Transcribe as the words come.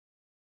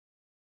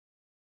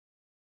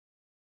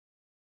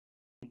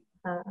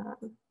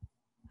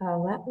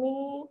Let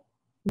me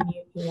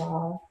mute you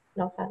all.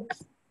 No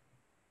offense.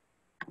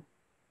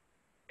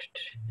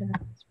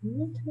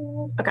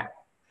 Okay.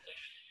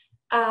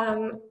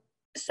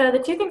 So the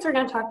two things we're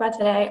going to talk about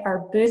today are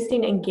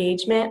boosting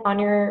engagement on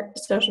your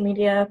social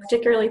media,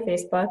 particularly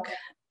Facebook.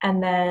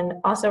 And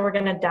then also we're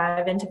going to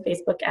dive into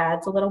Facebook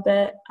ads a little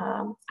bit.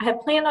 I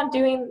had planned on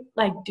doing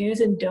like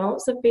do's and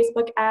don'ts of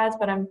Facebook ads,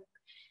 but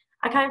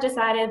I kind of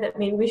decided that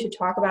maybe we should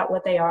talk about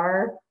what they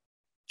are.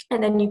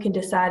 And then you can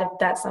decide if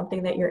that's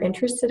something that you're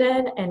interested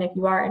in. And if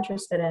you are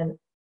interested in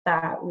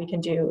that, we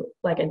can do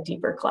like a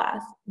deeper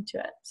class into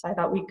it. So I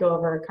thought we'd go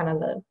over kind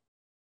of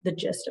the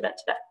gist of it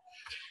today.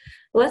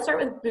 Let's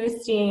start with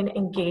boosting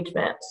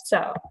engagement.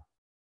 So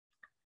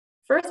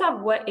first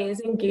off, what is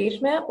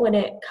engagement when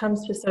it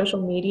comes to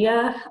social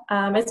media?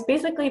 It's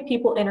basically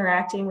people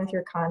interacting with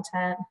your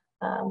content.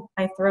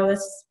 I throw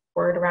this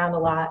word around a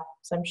lot,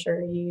 so I'm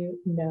sure you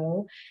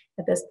know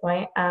at this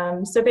point.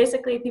 So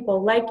basically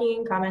people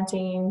liking,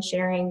 commenting,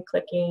 sharing,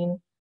 clicking,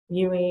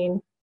 viewing.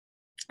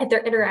 If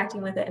they're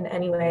interacting with it in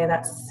any way,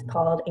 that's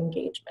called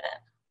engagement.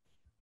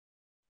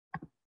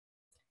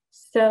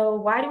 So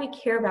why do we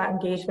care about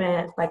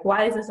engagement? Like,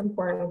 why is this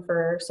important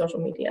for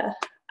social media?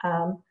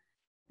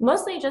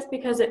 Mostly just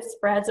because it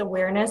spreads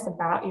awareness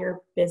about your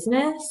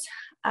business.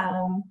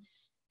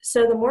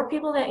 So the more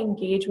people that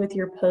engage with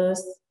your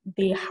posts,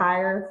 the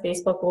higher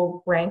Facebook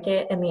will rank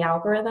it in the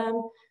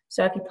algorithm.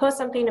 So if you post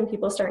something and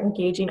people start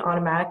engaging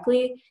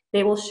automatically,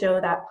 they will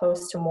show that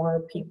post to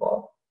more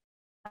people.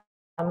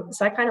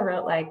 So I kind of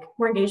wrote like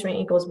more engagement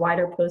equals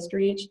wider post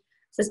reach.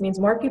 So this means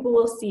more people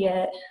will see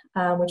it,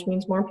 which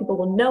means more people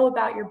will know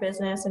about your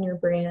business and your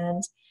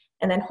brand.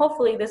 And then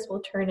hopefully this will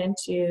turn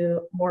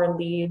into more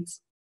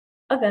leads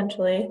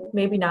eventually,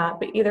 maybe not,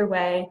 but either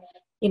way,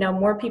 you know,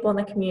 more people in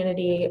the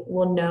community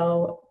will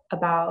know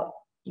about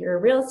your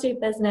real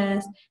estate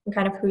business and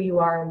kind of who you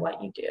are and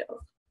what you do.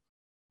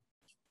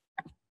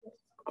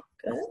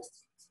 Good.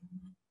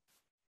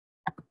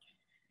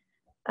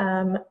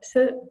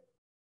 So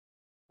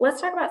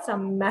let's talk about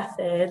some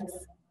methods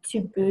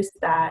to boost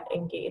that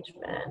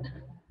engagement.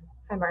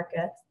 Hi,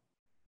 Marcus.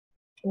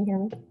 Can you hear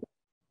me?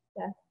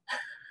 Yeah.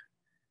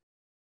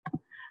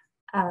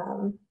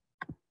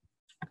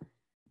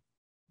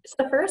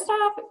 So first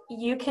off,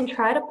 you can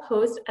try to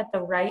post at the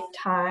right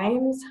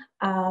times.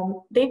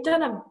 They've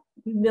done a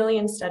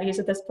million studies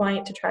at this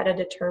point to try to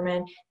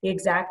determine the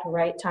exact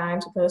right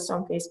time to post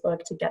on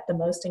Facebook to get the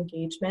most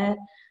engagement.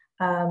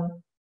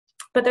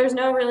 But there's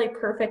no really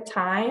perfect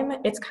time.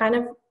 It's kind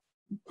of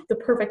the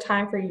perfect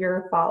time for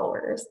your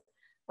followers.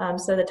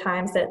 So the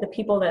times that the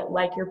people that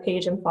like your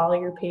page and follow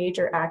your page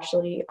are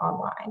actually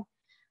online.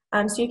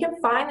 So you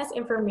can find this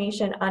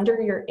information under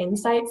your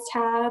Insights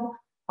tab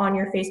on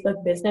your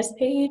Facebook business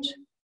page.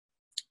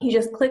 You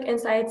just click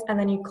Insights and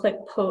then you click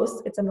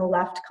Posts. It's in the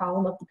left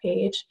column of the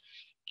page.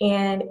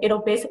 And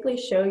it'll basically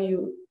show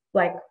you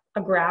like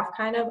a graph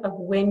kind of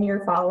when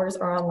your followers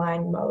are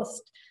online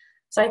most.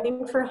 So I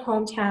think for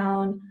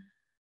Hometown,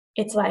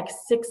 it's like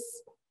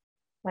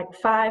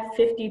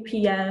 5:50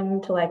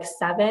 p.m. to like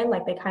 7,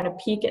 like they kind of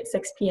peak at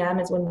 6 p.m.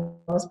 is when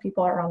most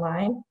people are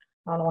online.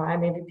 I don't know why,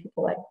 maybe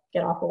people like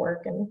get off of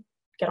work and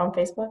get on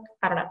Facebook.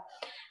 I don't know.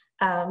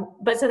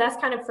 But so that's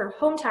kind of for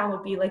Hometown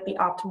would be like the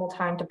optimal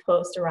time to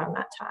post around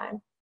that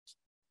time.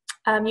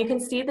 You can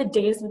see the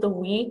days of the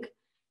week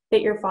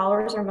that your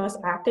followers are most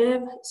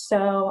active.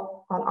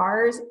 So on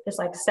ours, it's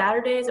like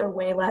Saturdays are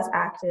way less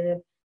active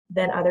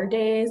than other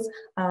days.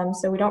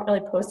 So we don't really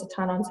post a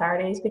ton on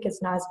Saturdays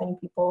because not as many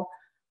people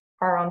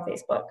are on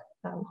Facebook.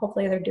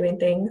 Hopefully they're doing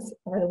things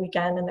over the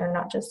weekend and they're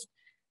not just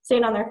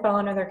sitting on their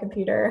phone or their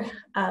computer.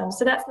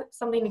 So that's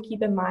something to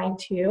keep in mind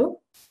too.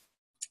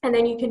 And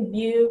then you can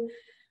view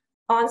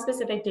on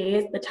specific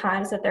days the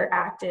times that they're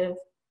active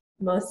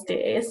most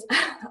days.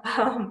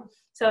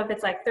 So if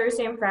it's like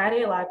Thursday and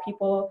Friday, a lot of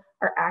people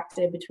are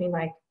active between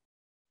like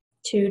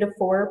 2 to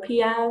 4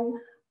 p.m.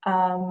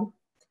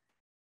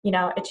 You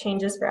know, it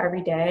changes for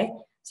every day.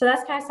 So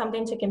that's kind of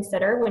something to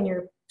consider when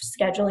you're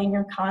scheduling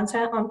your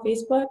content on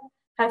Facebook,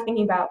 kind of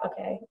thinking about,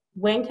 okay,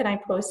 when can I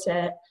post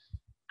it?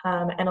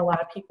 And a lot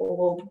of people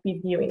will be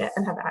viewing it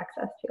and have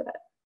access to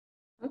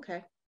it.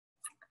 Okay.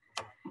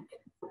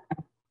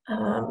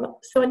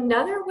 So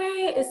another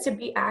way is to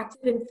be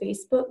active in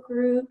Facebook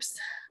groups.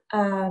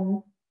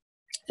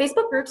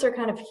 Facebook groups are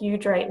kind of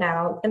huge right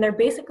now, and they're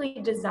basically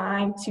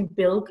designed to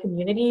build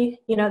community.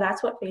 You know,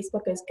 that's what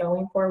Facebook is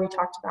going for. We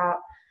talked about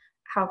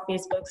how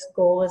Facebook's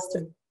goal is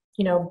to,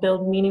 you know,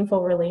 build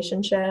meaningful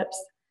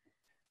relationships.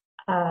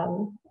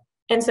 And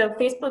so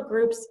Facebook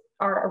groups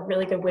are a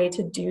really good way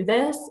to do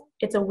this.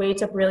 It's a way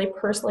to really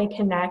personally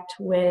connect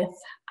with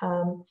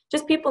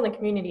just people in the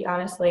community,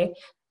 honestly. It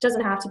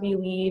doesn't have to be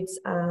leads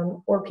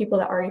or people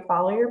that already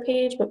follow your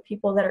page, but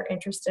people that are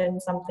interested in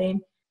something,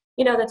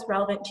 you know, that's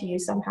relevant to you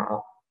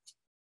somehow.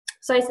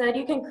 So I said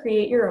you can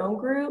create your own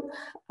group.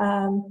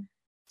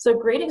 So a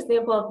great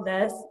example of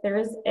this,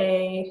 there's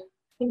I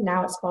think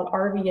now it's called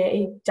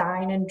RVA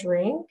Dine and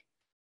Drink.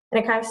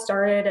 And it kind of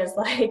started as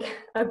like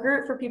a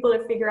group for people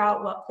to figure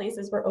out what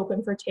places were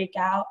open for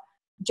takeout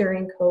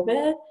during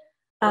COVID.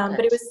 Okay.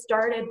 But it was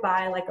started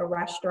by like a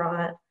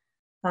restaurant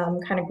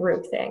kind of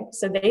group thing.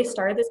 So they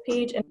started this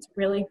page and it's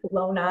really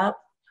blown up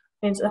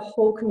into a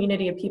whole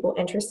community of people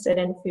interested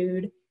in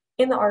food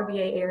in the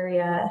RVA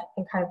area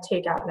and kind of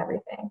takeout and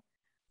everything.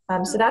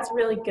 So that's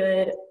really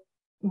good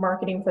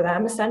marketing for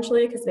them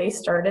essentially, because they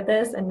started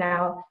this and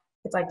now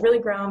it's like really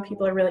grown.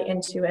 People are really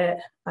into it.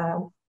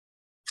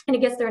 And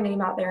it gets their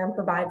name out there and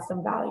provides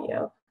some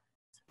value.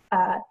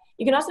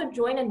 You can also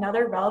join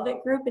another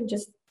relevant group and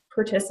just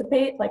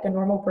participate like a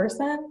normal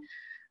person.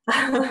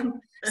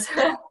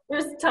 So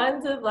there's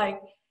tons of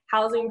like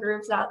housing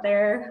groups out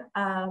there.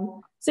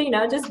 So,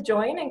 just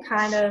join and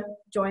kind of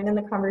join in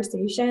the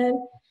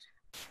conversation.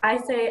 I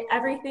say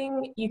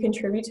everything you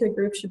contribute to the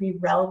group should be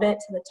relevant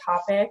to the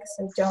topic.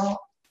 So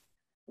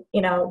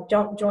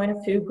don't join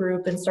a food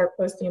group and start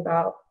posting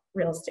about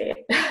real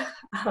estate.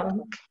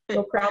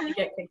 You'll probably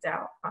get kicked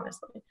out,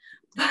 honestly.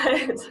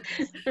 But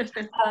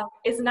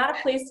it's not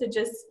a place to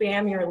just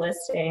spam your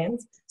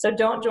listings. So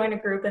don't join a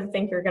group and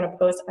think you're going to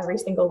post every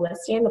single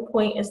listing. The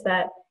point is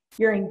that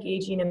you're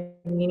engaging in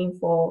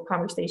meaningful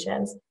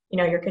conversations.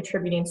 You're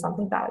contributing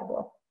something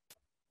valuable.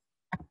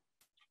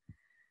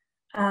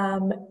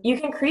 You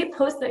can create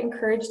posts that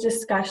encourage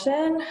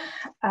discussion.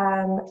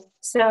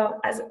 So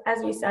as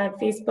we said,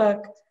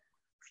 Facebook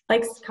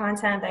likes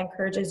content that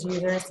encourages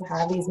users to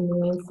have these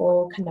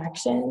meaningful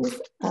connections.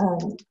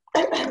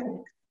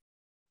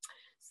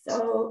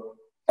 So,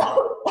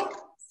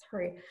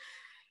 sorry,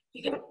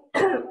 you can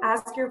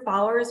ask your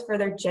followers for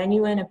their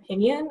genuine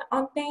opinion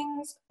on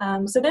things.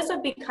 So this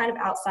would be kind of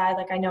outside,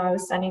 like I know I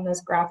was sending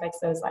those graphics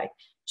that was like,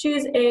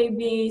 choose A,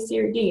 B, C,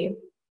 or D.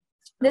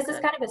 This is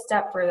kind of a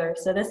step further.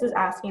 So this is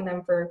asking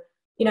them for,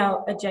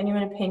 a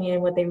genuine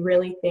opinion, what they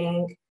really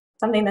think,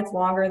 something that's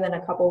longer than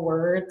a couple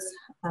words,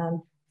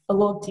 a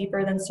little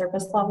deeper than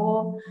surface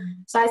level.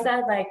 So I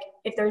said, like,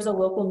 if there's a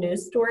local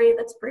news story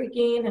that's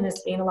breaking and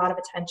is getting a lot of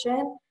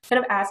attention,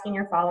 kind of asking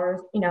your followers,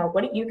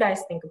 what do you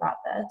guys think about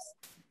this?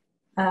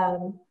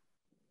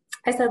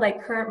 I said,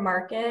 like, current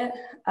market,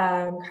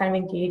 kind of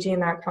engaging in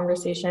that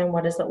conversation.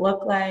 What does it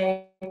look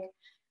like?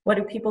 What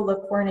do people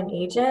look for in an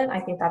agent? I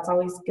think that's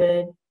always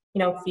good,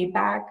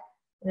 feedback.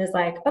 And it's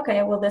like,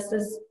 okay, well, this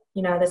is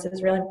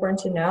really important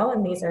to know.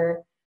 And these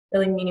are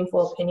really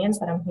meaningful opinions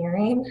that I'm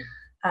hearing.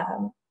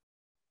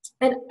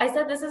 And I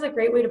said, this is a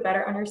great way to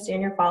better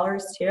understand your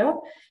followers too.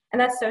 And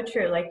that's so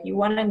true. Like, you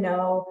want to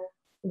know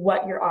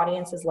what your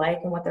audience is like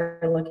and what they're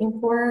looking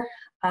for.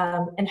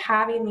 And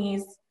having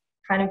these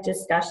kind of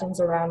discussions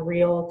around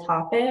real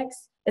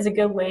topics is a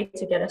good way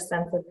to get a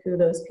sense of who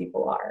those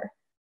people are.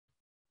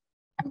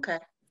 Okay.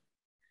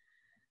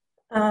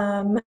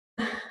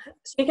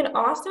 So you can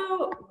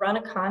also run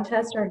a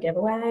contest or a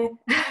giveaway.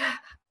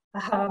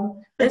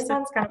 This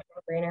sounds kind of a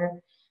no-brainer.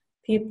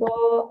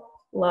 People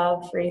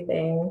love free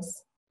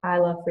things. I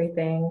love free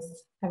things.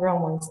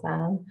 Everyone wants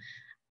them.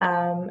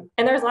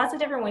 And there's lots of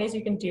different ways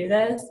you can do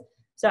this.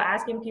 So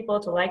asking people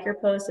to like your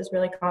post is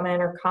really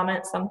common, or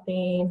comment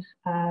something.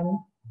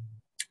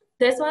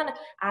 This one,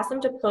 ask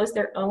them to post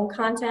their own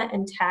content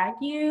and tag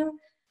you.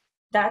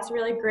 That's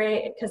really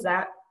great, because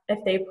that,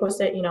 if they post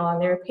it, on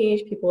their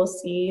page, people will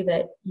see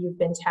that you've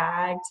been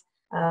tagged.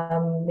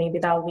 Maybe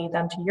that'll lead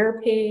them to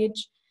your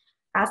page.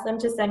 Ask them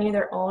to send you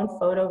their own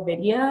photo,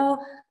 video.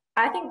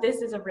 I think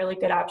this is a really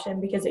good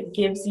option because it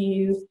gives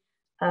you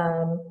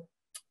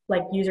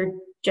like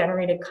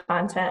user-generated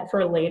content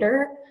for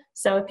later.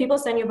 So if people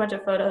send you a bunch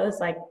of photos,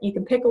 like, you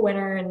can pick a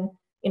winner and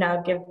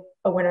give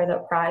a winner the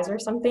prize or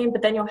something,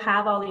 but then you'll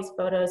have all these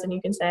photos and you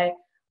can say,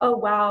 oh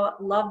wow,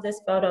 love this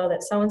photo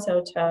that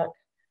so-and-so took.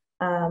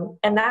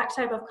 And that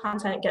type of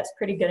content gets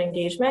pretty good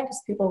engagement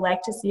because people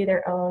like to see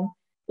their own,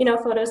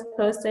 photos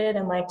posted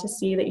and like to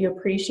see that you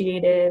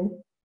appreciated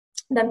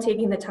them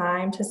taking the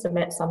time to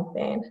submit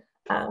something.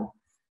 So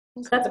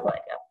that's a cool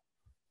idea.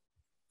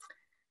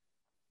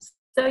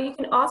 So you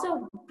can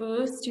also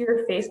boost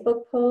your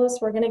Facebook posts.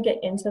 We're going to get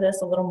into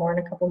this a little more in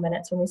a couple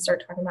minutes when we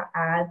start talking about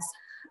ads.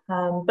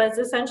 But it's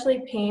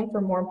essentially paying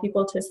for more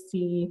people to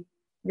see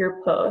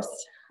your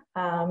post.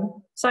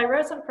 So I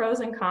wrote some pros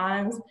and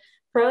cons.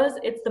 Pros,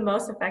 it's the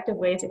most effective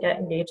way to get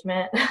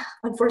engagement,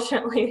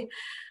 unfortunately.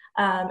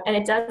 And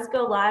it does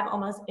go live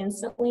almost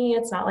instantly.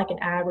 It's not like an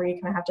ad where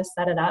you kind of have to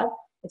set it up.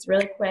 It's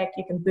really quick.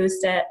 You can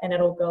boost it and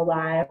it'll go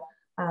live.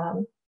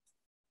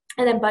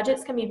 And then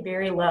budgets can be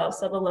very low.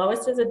 So the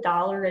lowest is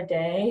 $1 a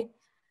day,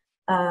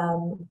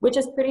 which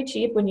is pretty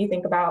cheap when you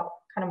think about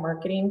kind of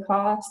marketing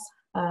costs.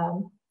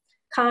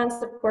 Cons,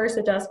 of course,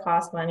 it does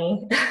cost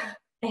money.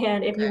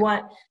 And if you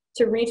want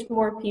to reach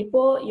more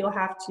people, you'll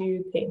have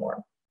to pay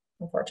more,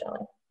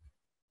 unfortunately.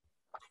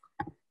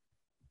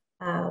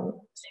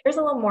 So here's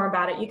a little more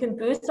about it. You can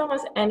boost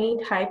almost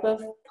any type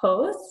of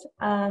post.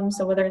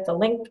 So whether it's a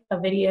link, a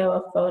video,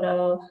 a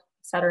photo,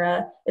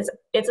 etc.,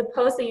 it's a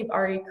post that you've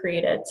already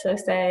created. So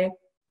say,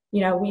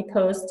 we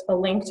post a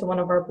link to one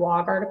of our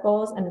blog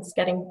articles and it's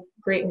getting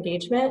great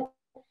engagement.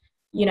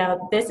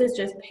 This is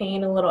just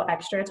paying a little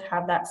extra to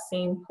have that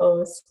same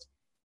post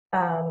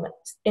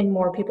in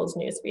more people's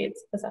news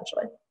feeds,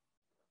 essentially.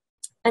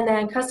 And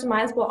then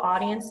customizable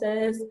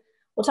audiences.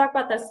 We'll talk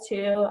about this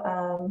too.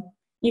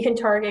 You can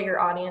target your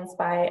audience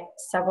by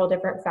several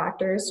different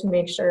factors to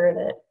make sure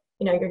that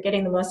you're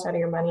getting the most out of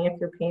your money if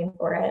you're paying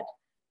for it.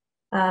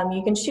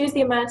 You can choose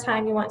the amount of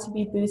time you want to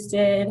be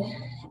boosted,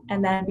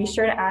 and then be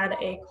sure to add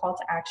a call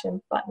to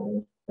action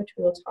button, which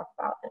we will talk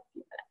about in a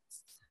few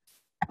minutes.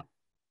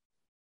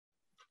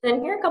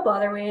 Then here are a couple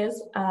other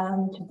ways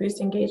to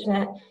boost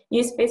engagement.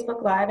 Use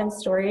Facebook Live and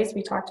Stories.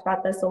 We talked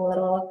about this a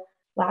little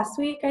last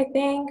week, I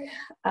think.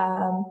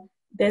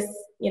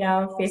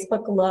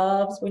 Facebook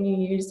loves when you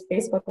use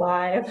Facebook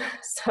Live,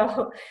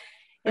 so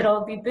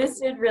it'll be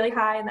boosted really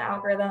high in the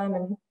algorithm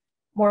and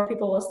more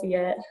people will see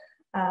it.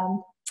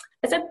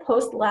 I said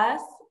post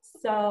less,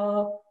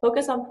 so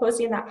focus on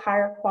posting that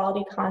higher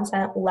quality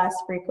content less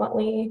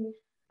frequently.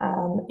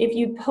 If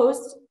you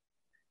post,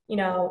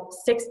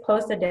 6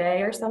 posts a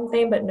day or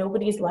something, but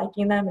nobody's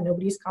liking them and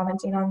nobody's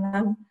commenting on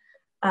them,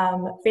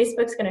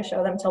 Facebook's going to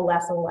show them to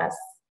less and less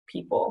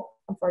people,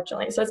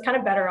 unfortunately. So it's kind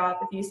of better off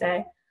if you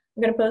say,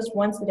 I'm going to post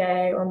once a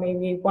day or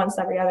maybe once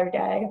every other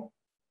day,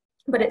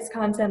 but it's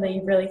content that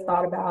you've really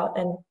thought about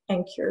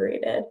and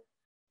curated.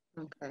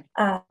 Okay.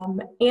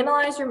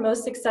 Analyze your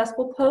most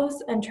successful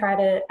posts and try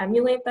to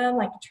emulate them,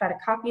 like try to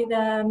copy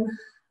them.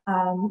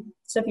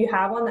 So if you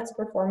have one that's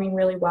performing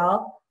really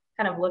well,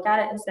 kind of look at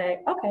it and say,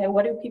 okay,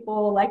 what do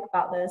people like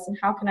about this? And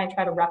how can I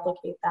try to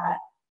replicate that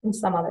in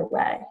some other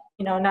way?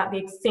 Not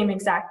the same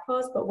exact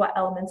post, but what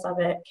elements of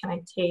it can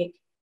I take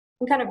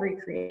and kind of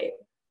recreate?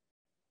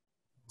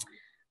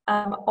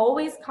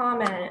 Always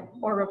comment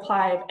or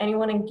reply if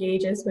anyone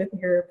engages with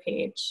your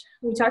page.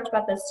 We talked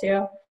about this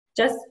too.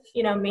 Just,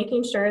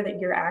 making sure that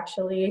you're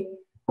actually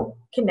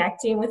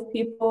connecting with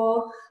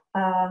people.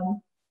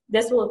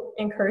 This will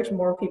encourage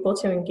more people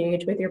to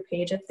engage with your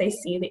page if they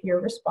see that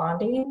you're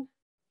responding.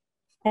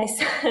 I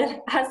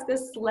said, ask a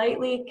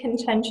slightly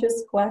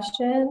contentious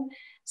question.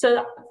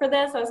 So for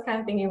this, I was kind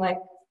of thinking like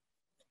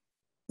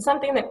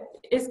something that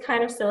is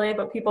kind of silly,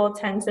 but people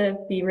tend to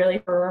be really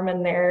firm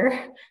in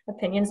their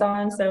opinions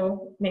on.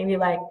 So maybe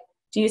like,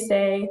 do you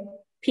say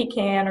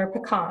pecan or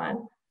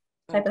pecan?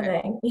 Type of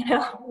thing,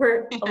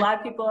 where a lot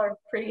of people are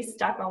pretty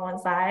stuck on one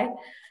side.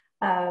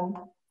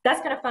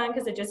 That's kind of fun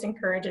because it just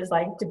encourages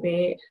like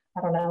debate.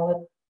 I don't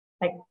know,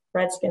 like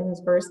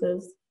Redskins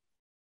versus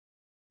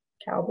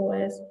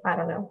Cowboys. I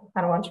don't know.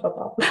 I don't watch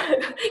football.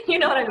 You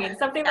know what I mean?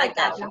 Something like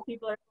that where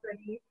people are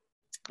pretty,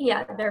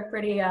 they're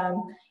pretty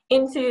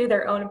into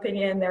their own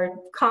opinion. They're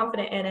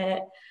confident in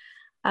it.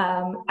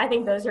 I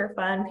think those are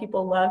fun.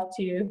 People love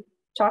to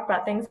talk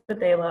about things that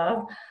they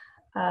love.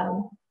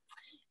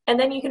 And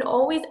then you can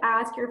always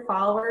ask your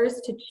followers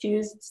to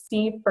choose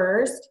see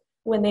first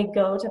when they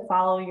go to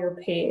follow your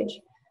page.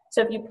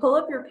 So if you pull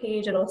up your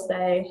page, it'll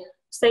say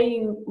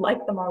you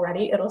like them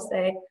already, it'll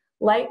say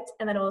liked,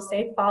 and then it'll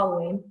say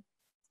following.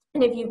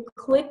 And if you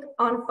click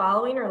on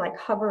following or like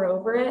hover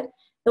over it,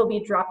 there'll be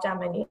a drop-down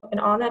menu. And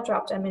on that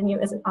drop-down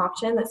menu is an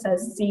option that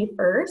says see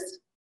first.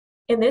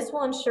 And this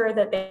will ensure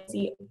that they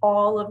see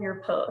all of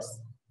your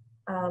posts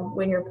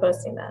when you're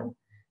posting them.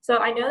 So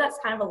I know that's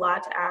kind of a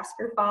lot to ask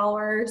your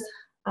followers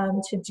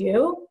to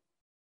do,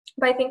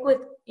 but I think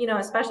with,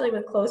 especially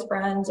with close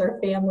friends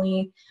or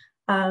family,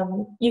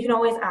 you can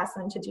always ask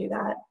them to do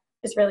that.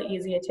 It's really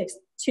easy. It takes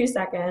 2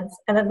 seconds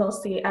and then they'll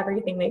see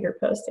everything that you're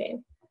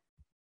posting.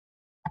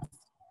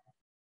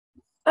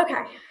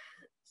 Okay,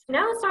 so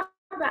now let's talk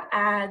about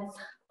ads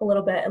a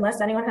little bit,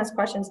 unless anyone has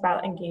questions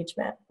about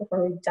engagement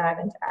before we dive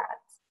into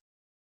ads.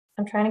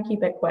 I'm trying to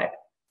keep it quick.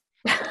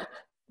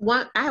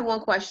 I have one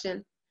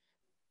question.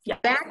 Yeah.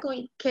 Back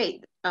on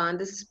Kate,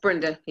 this is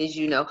Brenda, as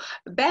you know.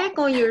 Back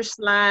on your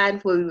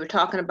slide where we were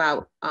talking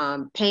about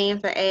paying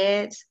for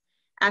ads,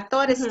 I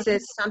thought it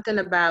said something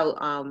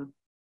about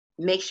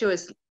make sure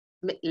it's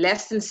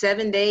less than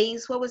 7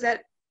 days. What was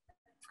that?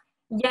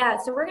 Yeah,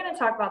 so we're going to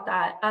talk about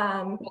that.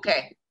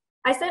 Okay.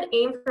 I said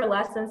aim for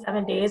less than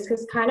 7 days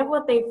because kind of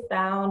what they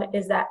found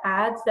is that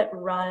ads that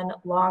run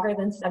longer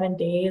than 7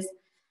 days,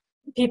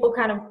 people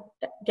kind of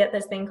get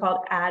this thing called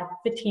ad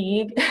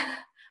fatigue.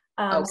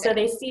 So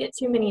they see it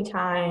too many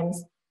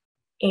times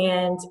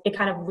and it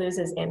kind of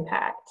loses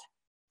impact.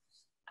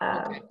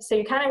 So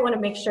you kind of want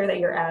to make sure that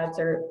your ads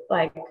are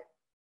like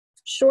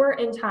short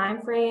in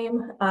time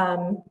frame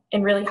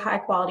and really high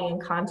quality in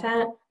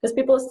content, because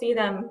people see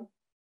them,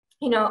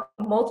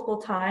 multiple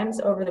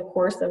times over the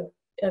course of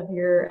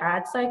your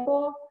ad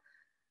cycle.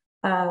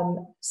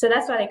 So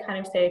that's why they kind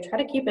of say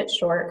try to keep it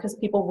short, because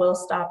people will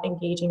stop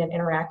engaging and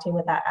interacting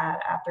with that ad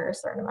after a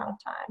certain amount of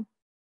time.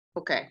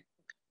 Okay.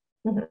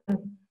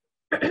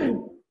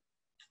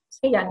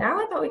 So yeah, now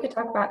I thought we could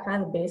talk about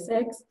kind of the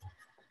basics.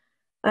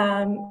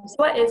 So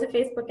what is a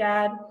Facebook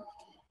ad?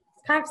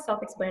 It's kind of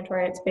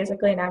self-explanatory. It's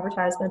basically an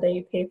advertisement that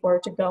you pay for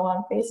to go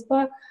on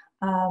Facebook.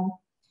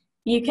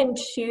 You can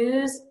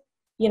choose,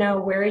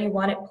 where you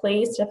want it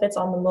placed, if it's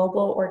on the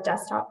mobile or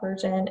desktop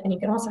version, and you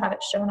can also have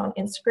it shown on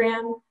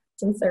Instagram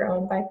since they're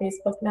owned by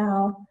Facebook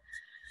now.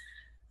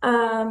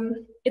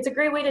 It's a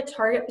great way to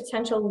target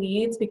potential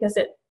leads because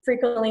it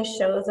frequently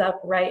shows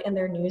up right in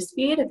their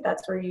newsfeed if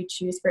that's where you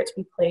choose for it to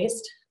be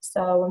placed.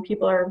 So when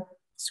people are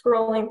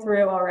scrolling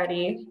through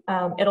already,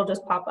 it'll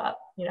just pop up,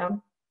 you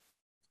know.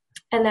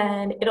 And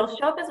then it'll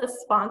show up as a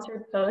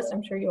sponsored post.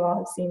 I'm sure you all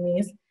have seen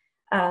these.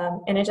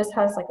 And it just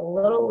has like a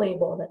little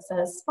label that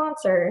says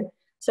sponsored.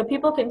 So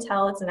people can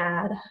tell it's an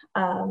ad,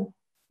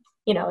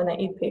 you know, and that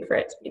you paid for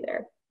it to be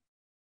there.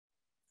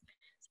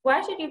 So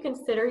why should you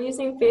consider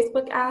using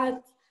Facebook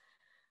ads?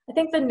 I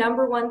think the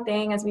number one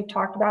thing, as we've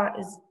talked about,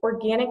 is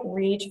organic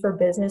reach for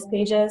business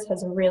pages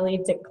has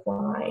really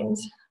declined.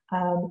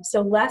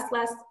 So less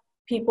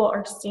people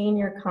are seeing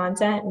your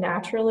content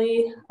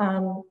naturally.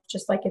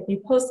 Just like if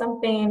you post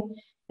something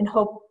and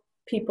hope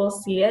people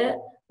see it,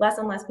 less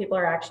and less people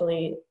are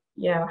actually,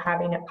 you know,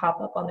 having it pop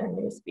up on their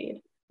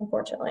newsfeed,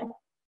 unfortunately.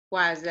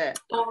 Why is that?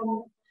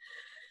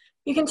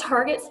 You can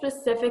target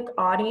specific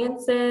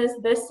audiences.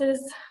 This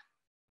is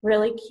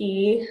really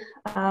key.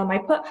 I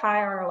put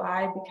high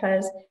ROI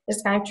because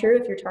it's kind of true.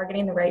 If you're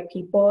targeting the right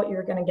people,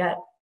 you're going to get,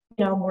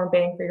 you know, more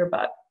bang for your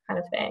buck kind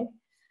of thing.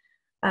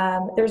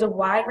 There's a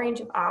wide range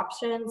of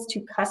options to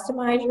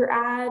customize your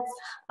ads,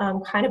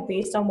 kind of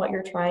based on what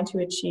you're trying to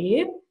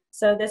achieve.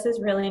 So this is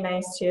really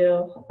nice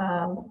too,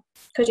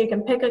 because you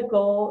can pick a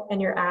goal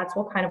and your ads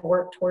will kind of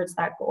work towards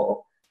that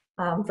goal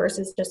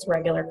versus just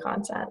regular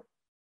content.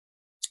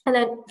 And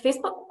then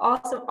Facebook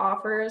also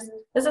offers,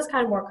 this is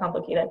kind of more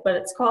complicated, but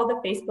it's called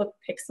the Facebook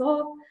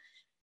Pixel.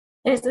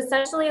 And it's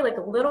essentially like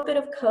a little bit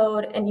of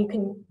code and you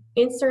can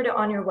insert it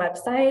on your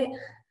website.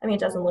 I mean, it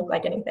doesn't look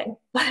like anything,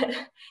 but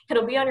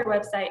it'll be on your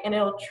website and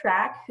it'll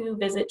track who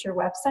visits your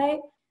website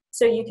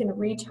so you can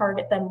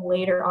retarget them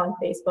later on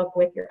Facebook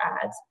with your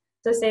ads.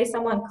 So say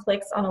someone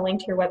clicks on a link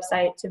to your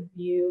website to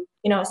view,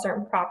 you know, a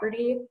certain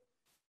property,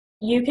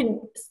 you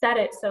can set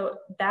it so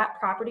that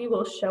property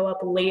will show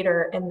up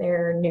later in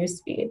their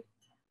newsfeed,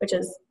 which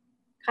is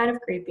kind of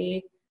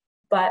creepy,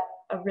 but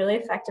a really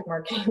effective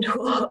marketing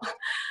tool.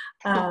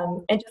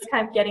 And just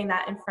kind of getting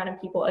that in front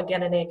of people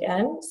again and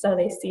again so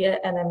they see it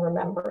and then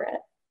remember it.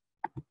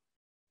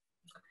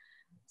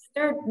 So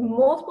there are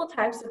multiple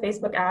types of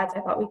Facebook ads.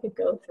 I thought we could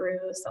go through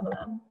some of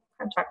them,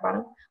 kind of talk about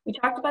them. We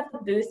talked about the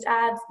boost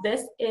ads.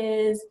 This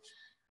is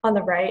on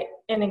the right,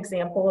 an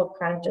example of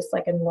kind of just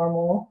like a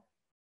normal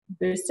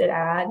boosted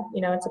ad.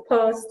 You know, it's a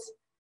post.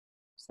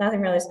 There's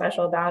nothing really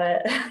special about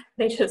it.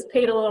 They just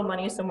paid a little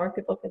money so more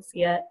people could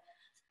see it.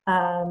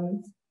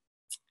 And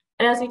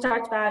as we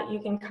talked about, you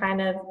can kind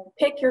of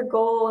pick your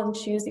goal and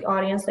choose the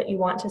audience that you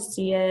want to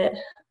see it,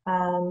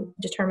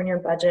 determine your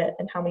budget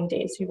and how many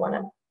days you want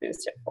to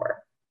boost it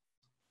for.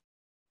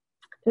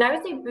 And I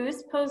would say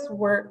boost posts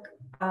work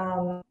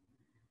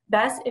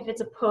best if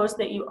it's a post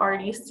that you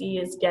already see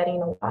is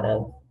getting a lot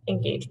of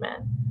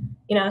engagement.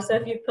 You know, so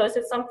if you've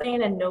posted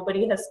something and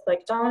nobody has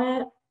clicked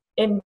on it,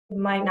 it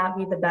might not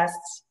be the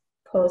best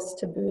post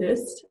to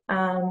boost.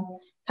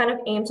 Kind of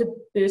aim to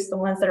boost the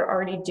ones that are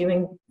already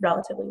doing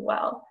relatively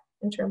well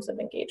in terms of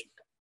engagement.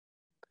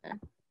 Okay.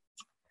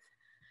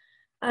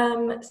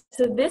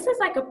 So this is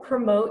like a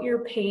promote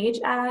your page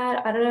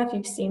ad. I don't know if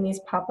you've seen these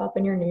pop up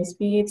in your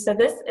newsfeed. So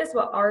this is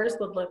what ours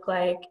would look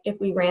like if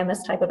we ran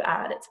this type of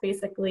ad. It's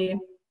basically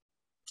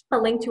a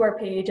link to our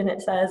page and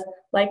it says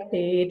like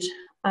page.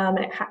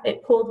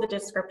 It pulled the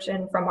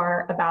description from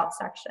our about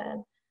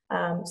section.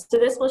 So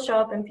this will show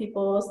up in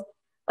people's,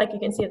 like you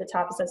can see at the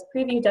top, it says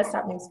preview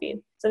desktop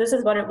newsfeed. So this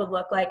is what it would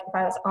look like if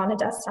I was on a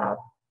desktop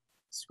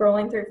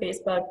scrolling through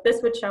Facebook.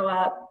 This would show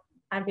up.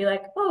 I'd be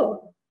like,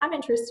 oh, I'm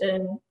interested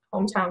in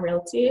hometown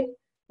realty,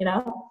 you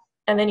know?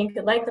 And then you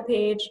could like the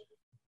page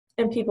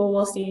and people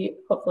will see,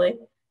 hopefully,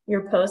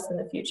 your posts in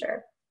the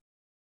future.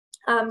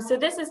 So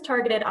this is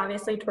targeted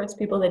obviously towards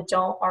people that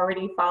don't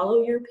already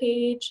follow your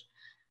page.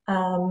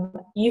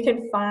 You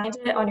can find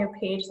it on your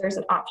page. There's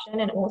an option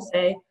and it will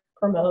say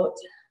promote.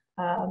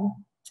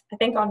 I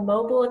think on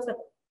mobile it's at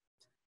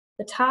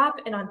the top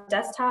and on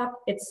desktop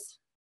it's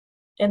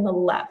in the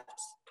left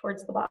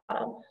towards the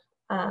bottom.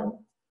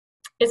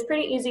 It's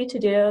pretty easy to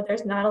do.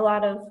 There's not a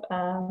lot of,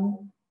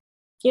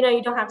 you know,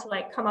 you don't have to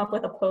like come up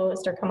with a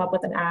post or come up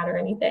with an ad or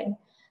anything.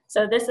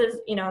 So this is,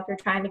 you know, if you're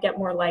trying to get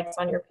more likes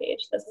on your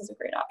page, this is a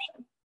great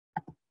option.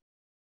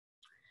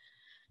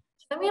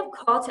 Then we have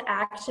call to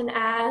action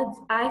ads.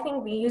 I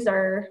think these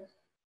are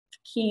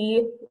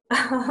key.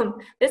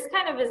 This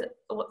kind of is,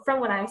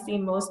 from what I see,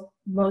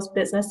 most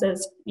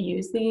businesses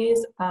use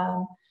these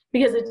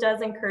because it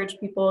does encourage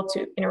people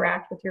to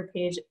interact with your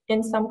page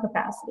in some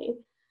capacity.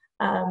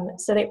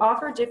 So they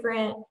offer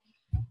different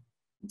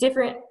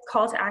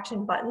call to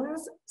action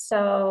buttons.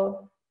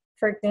 So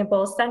for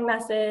example, send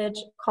message,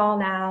 call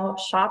now,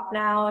 shop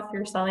now if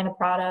you're selling a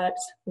product,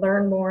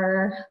 learn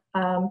more,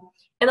 and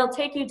they'll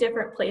take you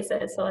different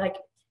places. So like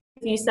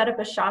if you set up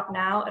a shop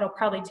now, it'll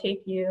probably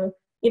take you,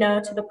 you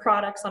know, to the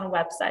products on a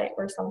website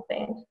or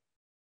something.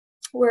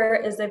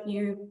 Whereas if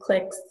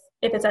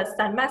it says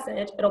send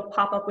message, it'll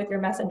pop up with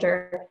your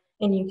messenger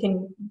and you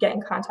can get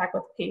in contact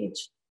with the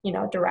page, you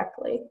know,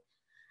 directly.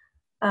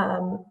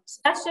 So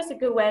that's just a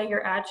good way.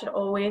 Your ad should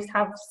always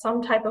have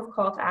some type of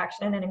call to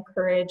action and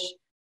encourage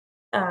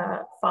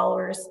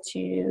followers to,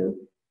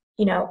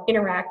 you know,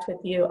 interact with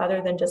you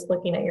other than just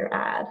looking at your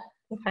ad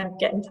and kind of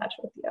get in touch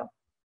with you.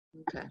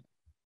 Okay.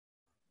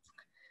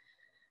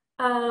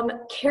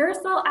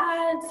 Carousel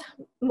ads,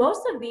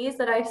 most of these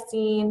that I've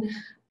seen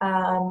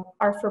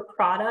are for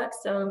products.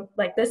 So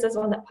like this is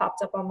one that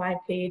popped up on my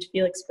page,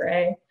 Felix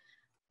Gray.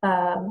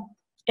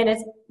 And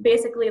it's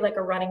basically like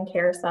a running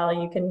carousel.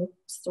 You can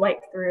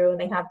swipe through and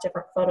they have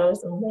different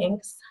photos and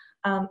links.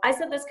 I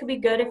said this could be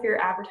good if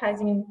you're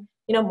advertising,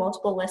 you know,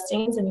 multiple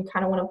listings and you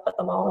kind of want to put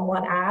them all in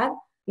one ad.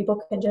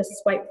 People can just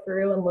swipe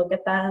through and look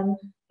at them.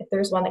 If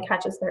there's one that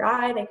catches their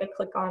eye, they could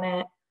click on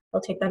it.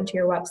 It'll take them to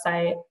your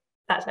website,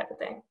 that type of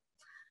thing.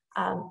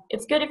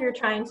 It's good if you're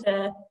trying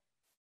to,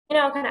 you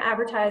know, kind of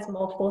advertise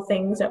multiple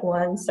things at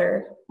once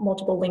or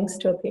multiple links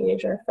to a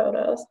page or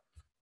photos.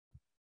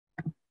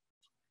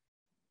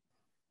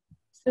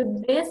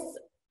 So this,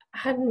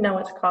 I don't know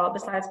what it's called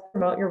besides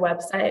promote your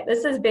website.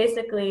 This is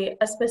basically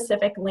a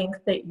specific link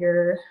that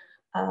you're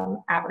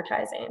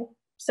advertising.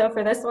 So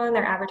for this one,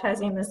 they're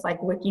advertising this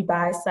like wiki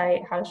buy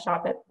site, how to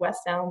shop at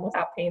West Elm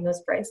without paying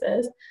those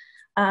prices.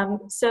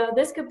 So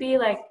this could be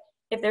like,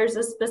 if there's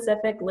a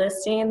specific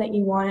listing that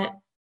you want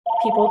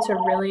people to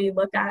really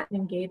look at and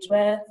engage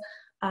with,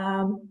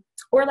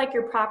 or like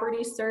your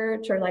property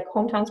search or like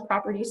hometowns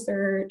property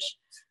search,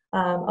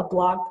 a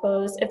blog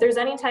post. If there's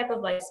any type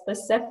of like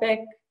specific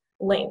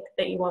link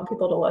that you want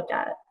people to look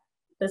at,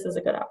 this is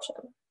a good option.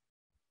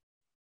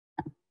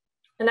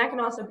 And that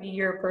can also be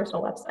your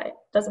personal website.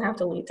 Doesn't have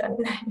to lead to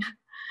anything.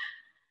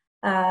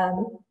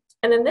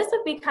 And then this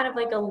would be kind of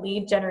like a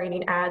lead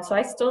generating ad. So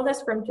I stole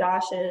this from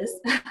Josh's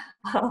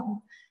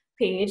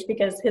page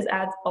because his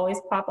ads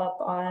always pop up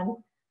on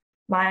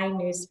my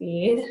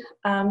newsfeed.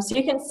 So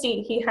you can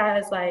see he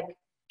has like,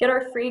 get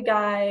our free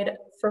guide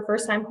for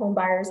first-time home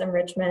buyers in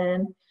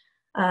Richmond.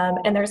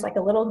 And there's like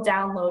a little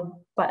download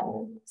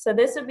button. So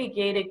this would be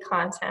gated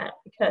content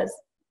because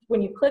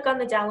when you click on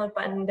the download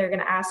button, they're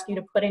gonna ask you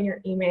to put in your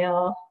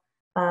email,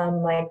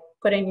 like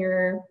put in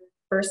your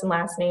first and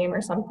last name or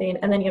something,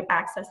 and then you have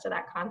access to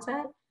that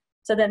content.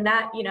 So then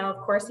that, you know, of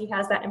course he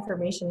has that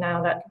information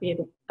now, that could be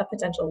a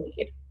potential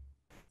lead.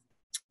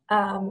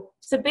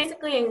 So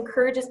basically it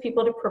encourages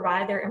people to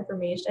provide their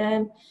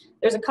information.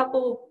 There's a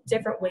couple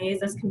different ways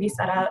this can be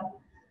set up.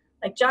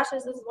 Like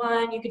Josh's is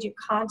one, you could do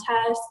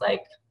contests,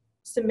 like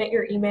submit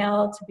your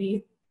email to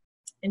be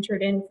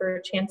entered in for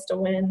a chance to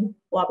win,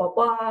 blah, blah,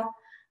 blah.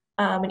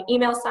 An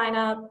email sign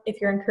up,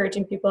 if you're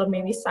encouraging people to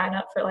maybe sign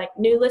up for like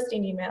new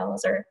listing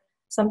emails or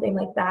something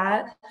like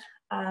that.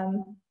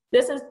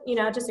 This is, you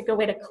know, just a good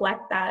way to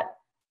collect that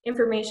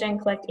information,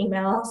 collect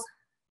emails,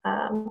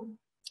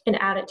 and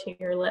add it to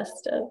your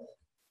list of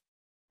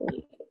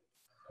leads.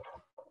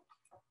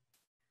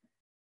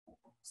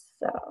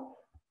 So,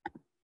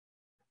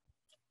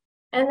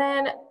 and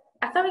then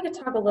I thought we could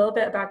talk a little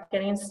bit about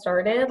getting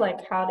started,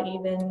 like how to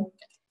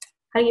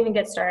even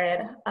get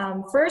started.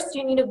 First,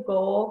 you need a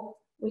goal.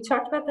 We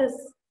talked about this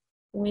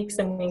weeks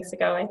and weeks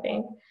ago, I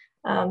think,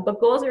 but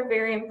goals are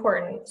very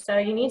important. So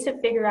you need to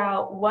figure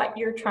out what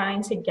you're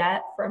trying to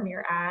get from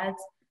your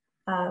ads.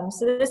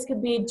 So this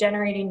could be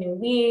generating new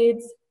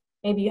leads.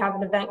 Maybe you have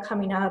an event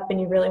coming up and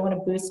you really want to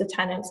boost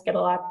attendance, get a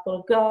lot of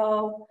people to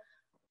go,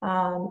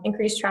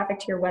 increase traffic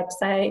to your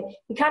website.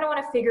 You kind of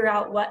want to figure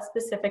out what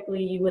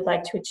specifically you would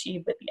like to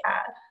achieve with the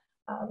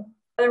ad.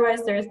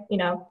 Otherwise, there's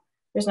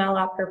not a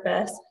lot of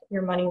purpose.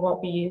 Your money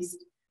won't be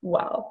used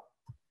well.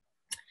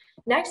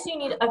 Next, you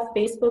need a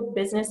Facebook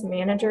Business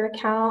Manager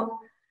account.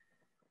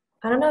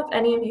 I don't know if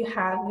any of you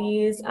have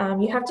these.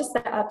 You have to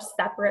set up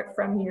separate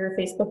from your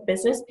Facebook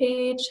business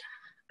page.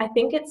 I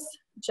think it's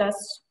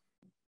just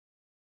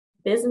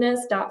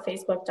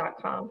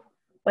business.facebook.com,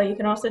 but you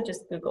can also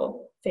just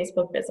Google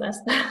Facebook Business.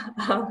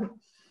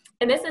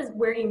 And this is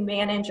where you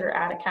manage your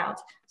ad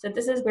accounts. So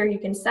this is where you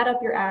can set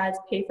up your ads,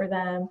 pay for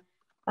them,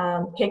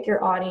 pick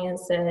your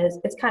audiences.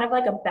 It's kind of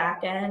like a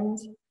back end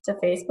to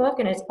Facebook,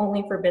 and it's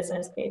only for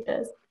business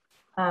pages.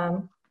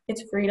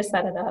 It's free to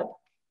set it up.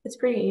 It's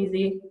pretty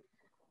easy.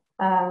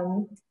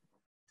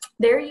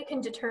 There you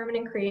can determine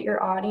and create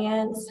your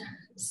audience.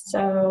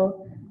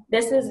 So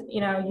this is,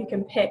 you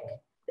can pick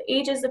the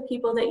ages of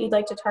people that you'd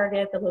like to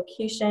target, the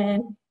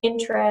location,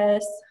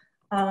 interests.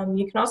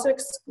 You can also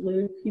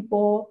exclude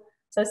people.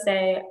 So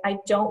say, I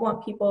don't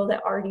want people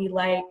that already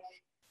like,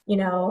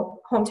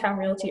 Hometown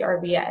Realty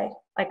RVA.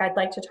 Like I'd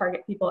like to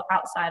target people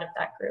outside of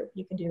that group.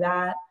 You can do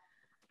that.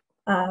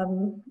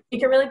 You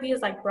can really be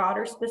as like broad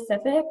or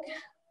specific.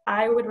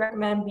 I would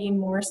recommend being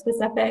more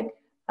specific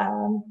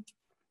and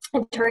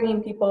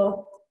targeting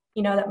people,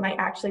 that might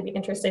actually be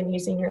interested in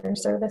using your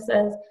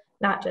services,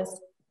 not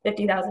just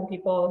 50,000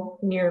 people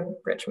near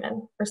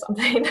Richmond or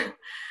something.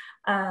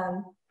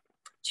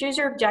 Choose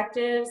your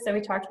objectives. So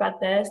we talked about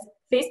this.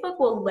 Facebook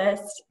will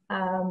list,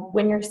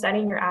 when you're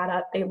setting your ad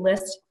up, they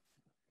list,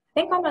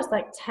 I think almost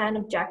like 10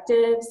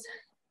 objectives,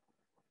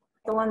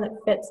 the one that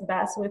fits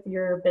best with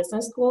your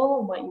business goal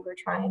and what you were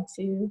trying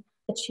to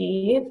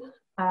achieve.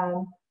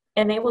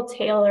 And they will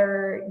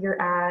tailor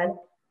your ad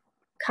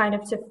kind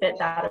of to fit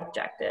that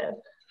objective.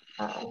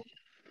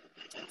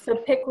 So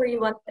pick where you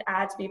want the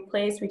ad to be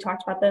placed. We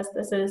talked about this.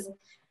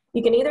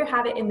 You can either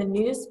have it in the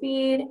news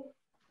feed,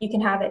 you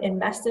can have it in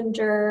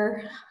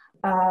Messenger,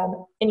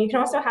 and you can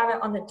also have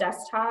it on the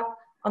desktop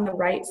on the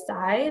right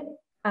side.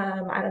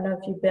 I don't know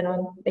if you've been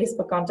on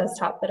Facebook on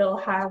desktop, but it'll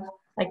have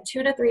like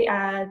 2 to 3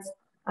 ads,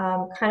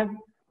 kind of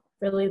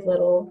really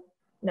little.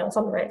 No, it's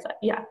on the right side.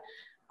 Yeah.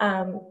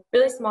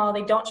 Really small.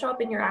 They don't show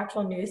up in your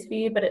actual news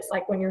feed, but it's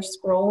like when you're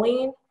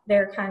scrolling,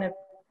 they're kind of,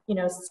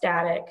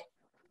 static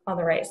on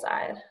the right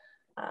side.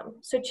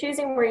 So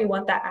choosing where you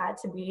want that ad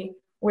to be,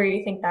 where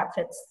you think that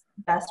fits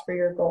best for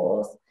your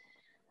goals.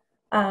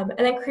 And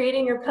then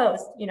creating your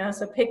post,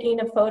 so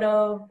picking a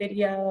photo,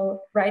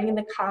 video, writing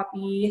the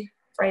copy,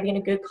 writing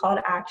a good call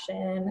to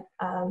action,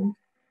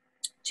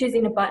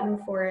 choosing a button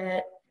for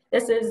it.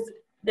 This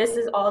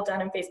is all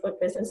done in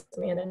Facebook Business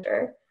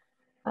Manager.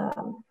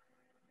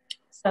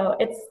 So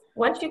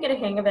once you get a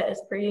hang of it,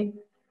 it's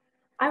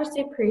I would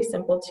say pretty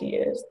simple to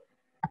use.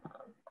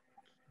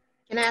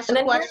 Can I ask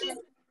a question,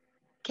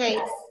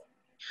 Kate?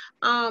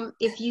 Yes.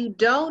 If you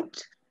don't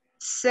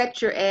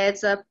set your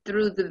ads up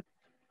through the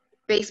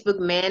Facebook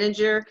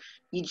Manager,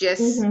 you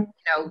just,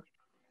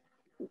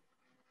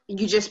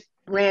 you just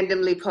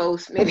randomly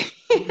post, maybe.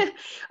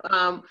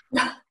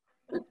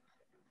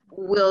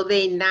 Will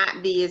they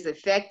not be as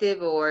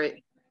effective, or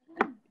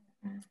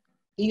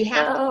you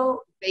have to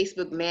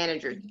Facebook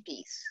Manager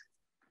piece?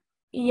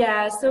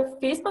 Yeah, so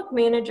Facebook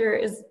Manager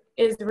is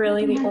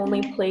really the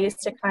only place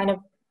to kind of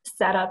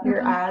set up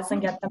your ads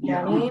and get them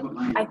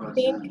running. I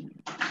think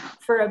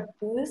for a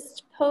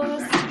boost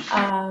post,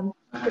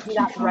 you could do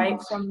that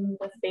right from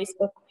the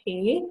Facebook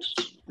page.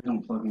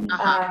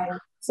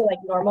 So like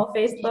normal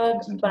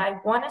Facebook, but I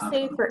want to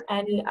say for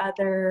any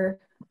other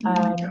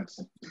ad,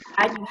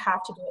 you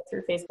have to do it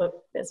through Facebook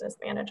Business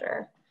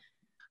Manager.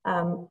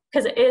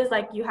 Because it is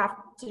like you have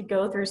to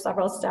go through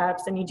several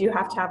steps, and you do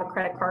have to have a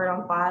credit card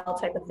on file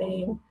type of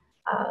thing.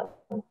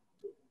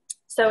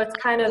 So it's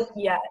kind of,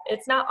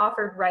 it's not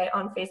offered right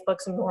on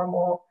Facebook's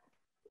normal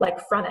like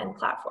front end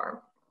platform.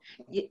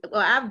 Yeah,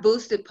 well, I've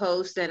boosted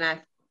posts, and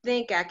I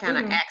think I kind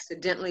of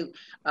accidentally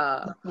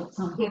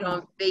hit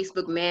on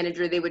Facebook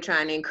Manager. They were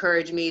trying to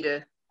encourage me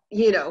to,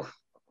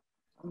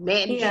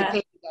 manage the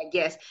page, I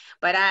guess,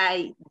 but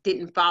I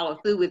didn't follow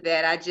through with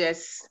that. I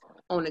just,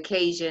 on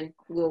occasion,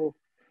 will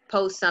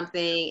post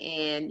something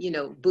and,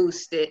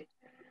 boost it,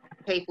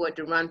 pay for it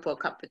to run for a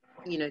couple,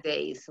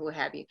 days, what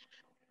have you.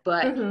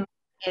 But,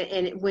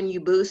 and when you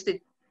boost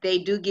it, they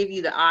do give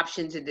you the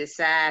option to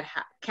decide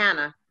kind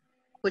of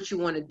what you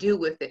want to do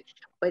with it.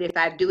 But if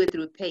I do it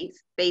through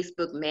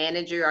Facebook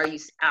Manager,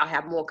 I'll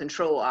have more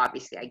control,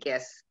 obviously, I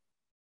guess.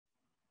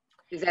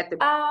 Is that the...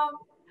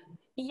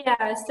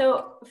 Yeah,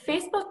 so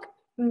Facebook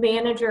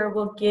Manager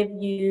will give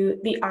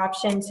you the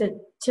option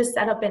to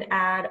set up an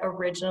ad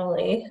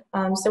originally.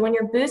 So when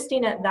you're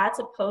boosting it, that's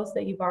a post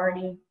that you've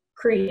already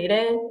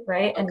created,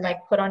 right? And like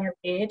put on your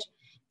page.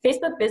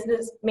 Facebook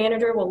Business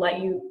Manager will let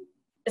you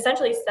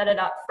essentially set it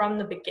up from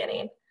the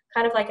beginning,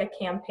 kind of like a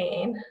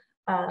campaign.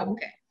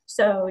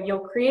 So you'll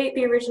create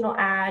the original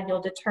ad,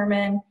 you'll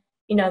determine,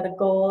 the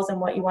goals and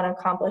what you want to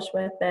accomplish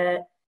with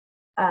it.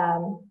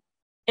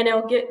 And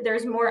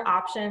there's more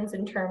options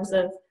in terms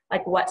of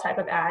like what type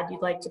of ad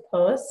you'd like to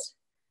post.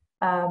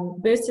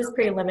 Boost is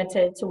pretty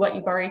limited to what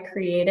you've already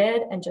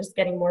created and just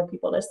getting more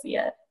people to see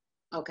it.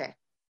 Okay.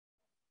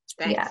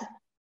 Thanks. Yeah.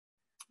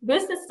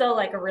 Boost is still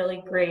like a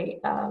really great,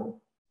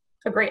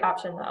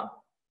 option though,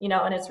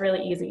 and it's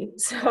really easy.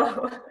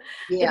 So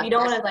if you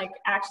don't want to like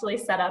actually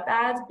set up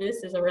ads,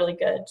 Boost is a really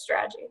good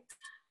strategy.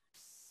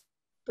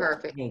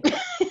 Perfect.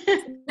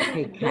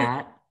 Hey,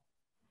 Kat.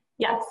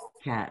 Yes.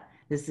 Kat,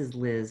 this is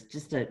Liz.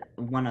 Just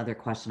one other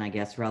question, I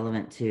guess,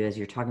 relevant to, as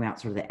you're talking about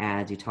sort of the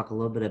ads, you talk a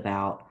little bit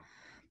about,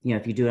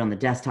 if you do it on the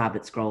desktop,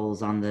 it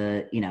scrolls on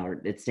the,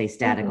 or it stays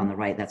static on the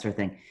right, that sort of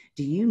thing.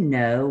 Do you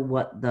know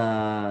what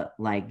the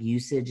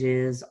usage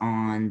is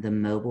on the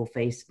mobile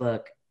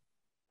Facebook?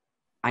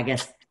 I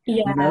guess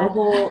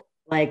mobile,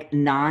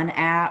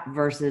 non-app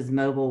versus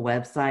mobile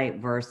website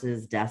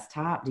versus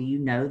desktop. Do you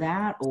know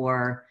that,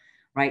 or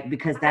right?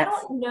 Because that's...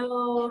 I don't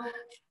know.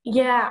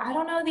 Yeah, I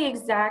don't know the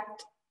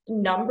exact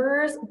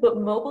numbers, but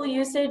mobile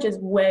usage is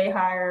way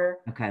higher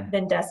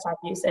than desktop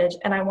usage.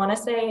 And I want to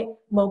say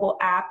mobile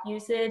app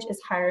usage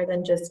is higher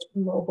than just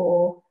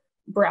mobile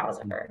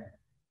browser.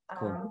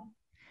 Cool.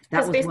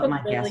 That was Facebook what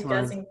my guess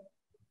was.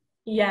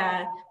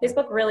 Yeah,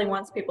 Facebook really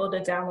wants people to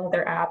download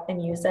their app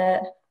and use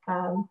it.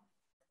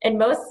 And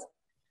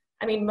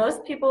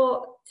most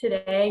people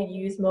today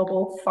use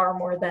mobile far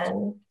more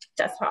than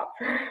desktop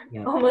for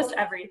almost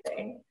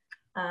everything.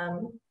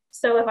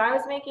 So if I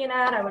was making an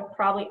ad, I would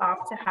probably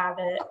opt to have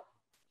it,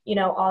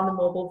 on the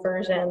mobile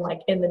version,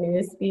 like in the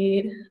news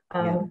feed,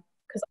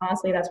 because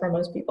honestly, that's where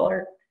most people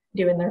are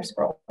doing their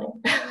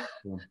scrolling.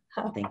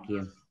 Thank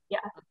you. Yeah,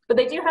 but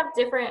they do have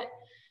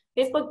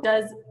Facebook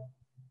does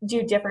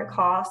do different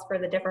costs for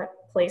the different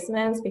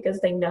placements because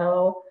they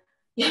know,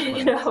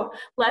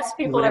 less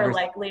people are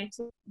likely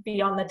to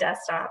be on the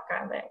desktop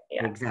kind of thing.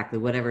 Yeah. Exactly.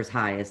 Whatever's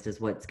highest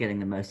is what's getting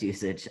the most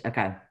usage.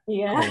 Okay.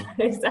 Yeah,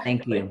 cool. Exactly.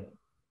 Thank you.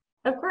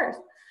 Of course.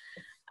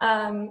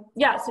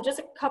 Yeah, so just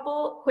a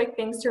couple quick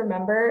things to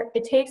remember.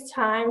 It takes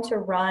time to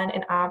run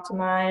and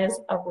optimize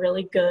a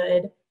really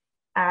good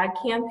ad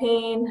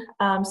campaign.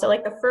 So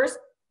like the first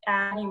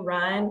ad you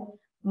run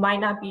might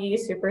not be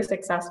super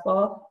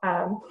successful,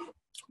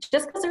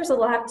 just because there's a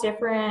lot of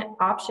different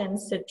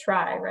options to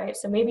try, right?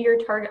 So maybe your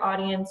target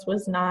audience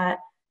was not,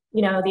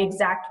 the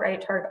exact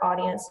right target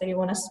audience, so you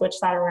want to switch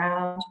that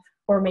around.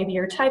 Or maybe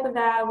your type of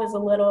ad was a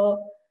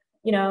little,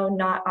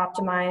 not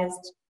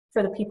optimized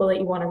for the people that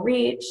you want to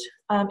reach.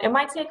 It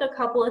might take a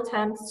couple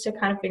attempts to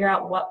kind of figure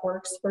out what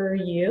works for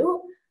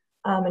you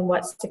and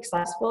what's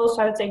successful.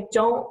 So I would say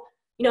don't,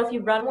 if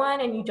you run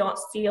one and you don't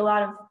see a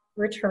lot of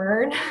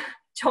return,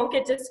 don't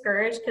get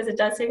discouraged, because it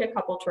does take a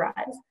couple tries.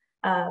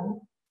 I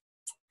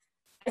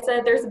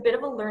said there's a bit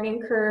of a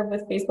learning curve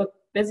with Facebook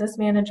Business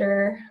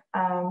Manager.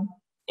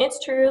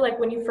 It's true, like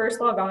when you first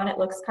log on, it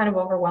looks kind of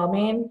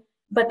overwhelming,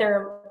 but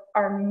there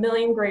are a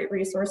million great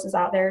resources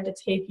out there to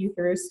take you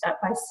through step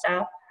by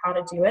step how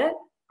to do it.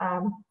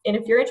 And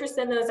if you're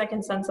interested in those, I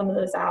can send some of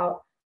those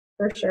out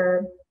for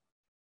sure.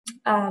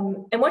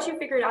 And once you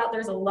figure it out,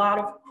 there's a lot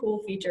of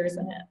cool features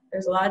in it.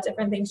 There's a lot of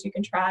different things you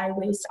can try,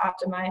 ways to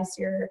optimize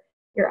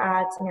your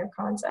ads and your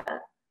content.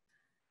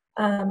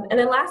 And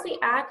then lastly,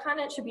 ad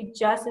content should be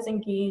just as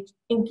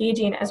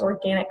engaging as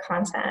organic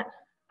content.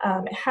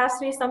 It has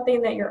to be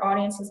something that your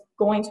audience is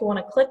going to want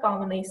to click on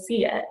when they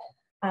see it.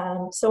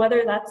 So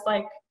whether that's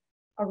like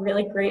a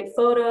really great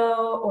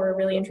photo or a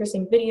really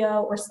interesting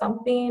video or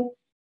something,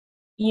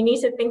 you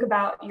need to think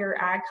about your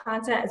ad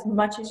content as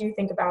much as you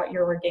think about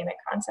your organic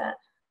content.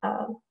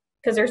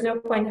 Because there's no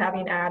point in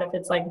having an ad if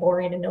it's like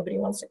boring and nobody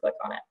wants to click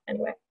on it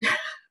anyway.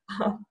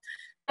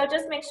 So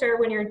just make sure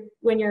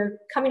when you're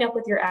coming up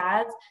with your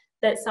ads,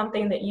 that's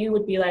something that you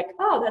would be like,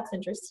 oh, that's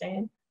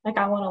interesting. Like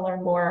I want to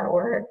learn more,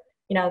 or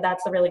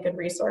that's a really good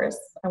resource.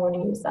 I want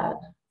to use that.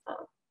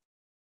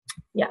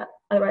 Yeah.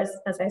 Otherwise,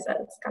 as I said,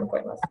 it's kind of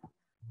pointless.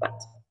 But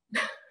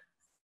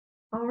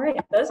all right,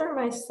 those are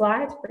my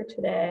slides for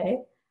today.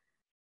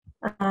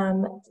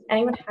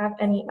 Anyone have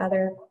any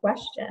other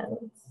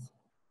questions?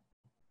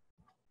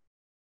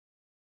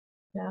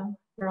 No,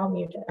 you're all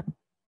muted.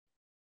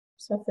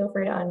 So feel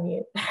free to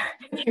unmute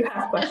if you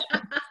have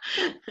questions.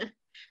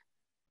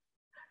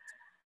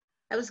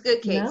 That was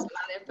good, Kate. No? A lot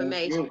of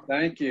information.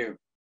 Thank you.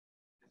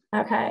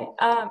 Okay.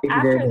 Thank you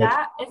After very much.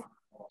 that,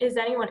 is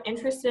anyone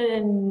interested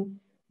in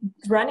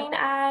running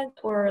ads,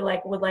 or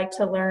like would like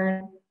to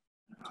learn,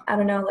 I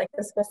don't know, like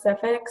the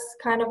specifics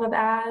kind of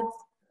ads?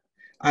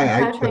 I'm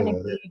kind of trying to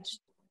gauge.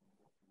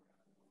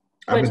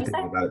 I've What'd been you say?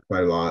 thinking about it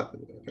quite a lot,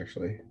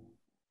 actually.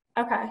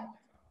 Okay.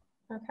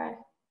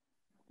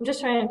 I'm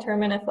just trying to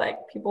determine if like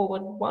people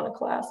would want a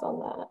class on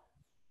that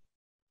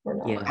or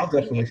not. Yeah. I'll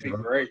definitely That'd be show.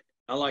 great.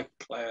 I like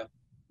class.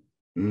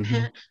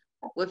 Mm-hmm.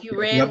 Well, if you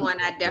ran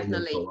one, I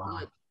definitely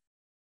would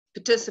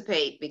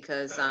participate,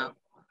 because I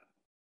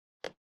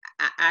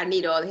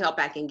need all the help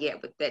I can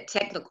get with that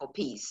technical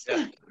piece.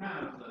 Yeah.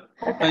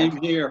 Okay.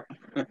 Same here.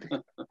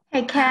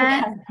 Hey,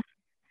 Kat. Okay.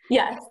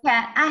 Yes.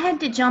 Kat, I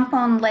had to jump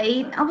on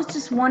late. I was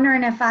just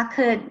wondering if I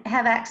could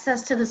have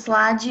access to the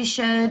slides you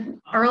showed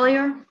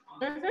earlier.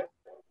 Mm-hmm.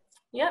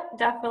 Yep,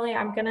 definitely.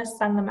 I'm gonna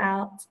send them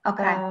out.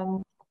 Okay.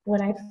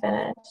 When I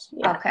finish.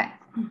 Yeah. Okay,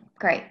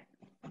 great.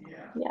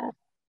 Yeah.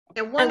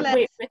 And one last,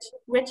 wait,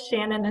 which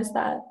Shannon is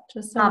that?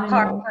 Just so I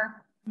know.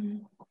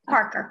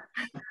 Parker.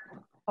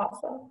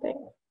 Awesome. Thanks.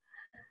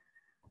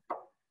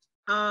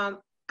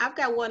 I've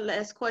got one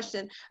last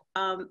question.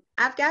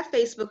 I've got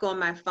Facebook on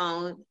my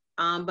phone,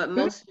 but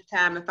most of the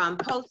time, if I'm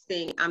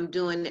posting, I'm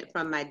doing it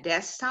from my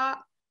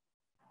desktop.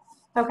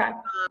 Okay.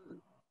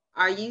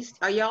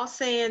 Are y'all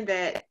saying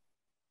that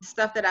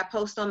stuff that I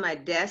post on my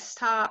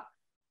desktop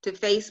to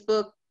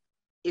Facebook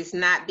is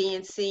not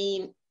being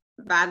seen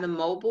by the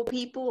mobile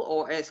people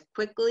or as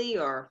quickly,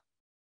 or?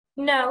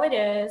 No, it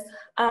is.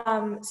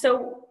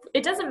 So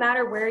it doesn't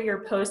matter where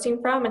you're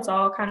posting from. It's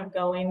all kind of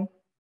going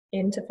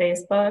into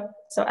Facebook.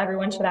 So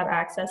everyone should have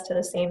access to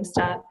the same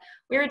stuff.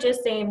 We were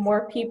just saying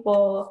more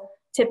people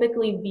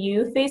typically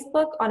view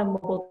Facebook on a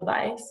mobile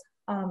device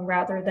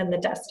rather than the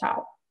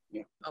desktop.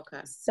 Yeah.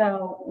 Okay.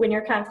 So when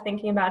you're kind of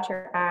thinking about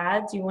your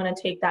ads, you want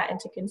to take that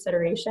into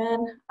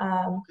consideration.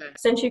 Okay.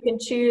 Since you can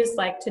choose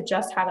like to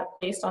just have it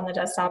placed on the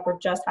desktop or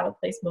just have it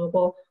placed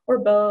mobile or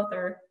both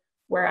or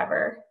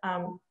wherever.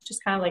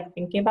 Just kind of like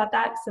thinking about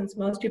that, since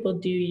most people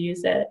do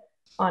use it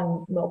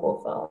on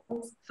mobile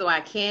phones. So I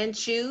can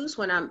choose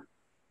when I'm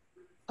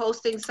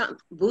posting something,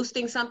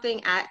 boosting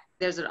something,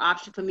 there's an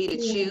option for me to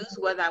choose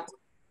whether I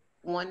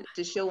want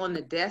to show on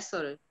the desk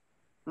or the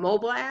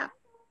mobile app?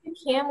 You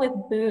can with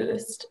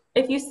Boost.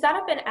 If you set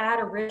up an ad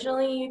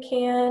originally, you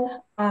can.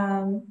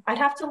 I'd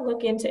have to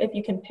look into if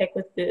you can pick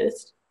with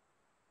Boost.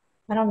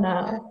 I don't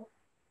know.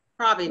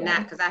 Probably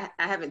not, because I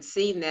haven't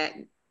seen that.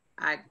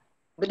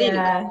 But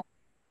anyway.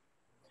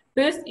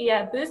 Boost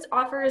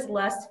offers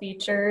less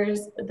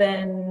features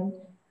than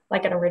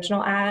like an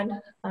original ad,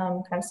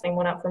 kind of setting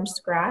one up from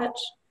scratch.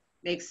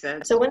 Makes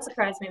sense. So it wouldn't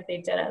surprise me if they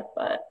did it,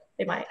 but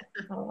they might.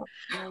 I don't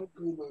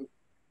know.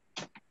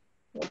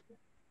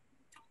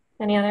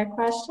 Any other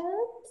questions?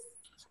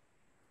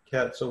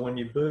 Kat, so when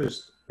you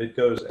boost, it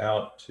goes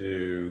out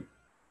to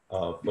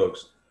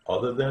folks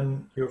other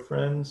than your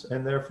friends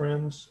and their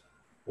friends,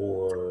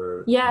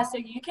 or? Yeah, so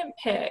you can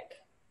pick.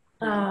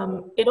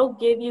 It'll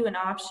give you an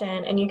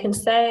option, and you can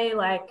say,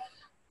 like,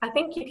 I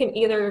think you can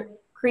either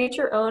create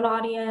your own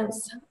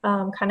audience,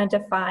 kind of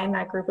define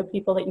that group of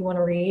people that you want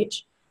to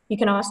reach. You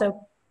can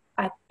also,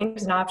 I think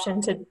there's an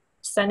option to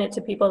send it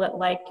to people that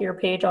like your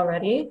page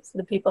already. So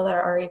the people that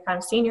are already kind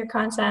of seeing your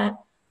content,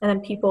 and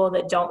then people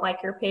that don't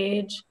like your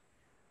page.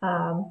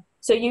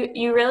 So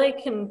you really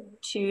can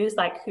choose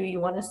like who you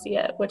want to see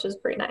it, which is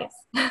pretty nice.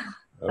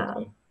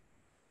 Okay.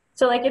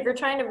 So like if you're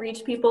trying to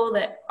reach people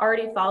that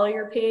already follow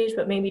your page,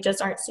 but maybe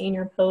just aren't seeing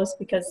your posts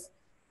because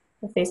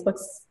of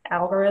Facebook's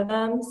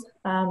algorithms,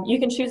 you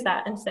can choose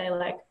that and say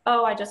like,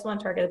 oh, I just want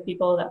to target the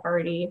people that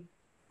already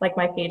like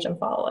my page and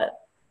follow it.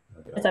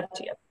 Okay. It's up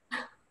to you.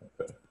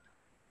 Okay.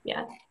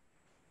 Yeah,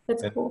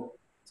 it's And cool.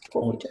 It's a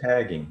cool on feature.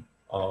 tagging,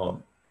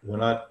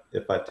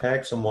 if I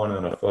tag someone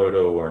in a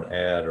photo or an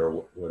ad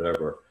or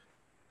whatever,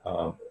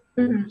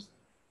 if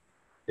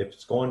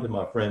it's going to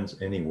my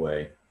friends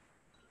anyway,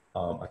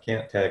 I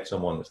can't tag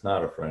someone that's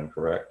not a friend,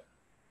 correct?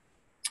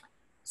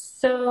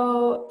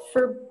 So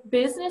for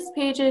business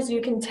pages,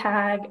 you can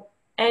tag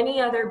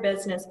any other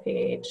business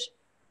page.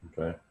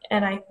 Okay.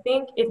 And I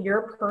think if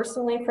you're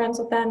personally friends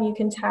with them, you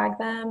can tag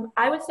them.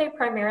 I would say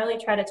primarily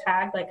try to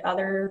tag like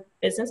other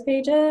business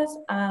pages,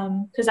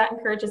 because that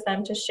encourages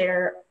them to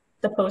share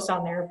the post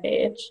on their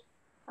page.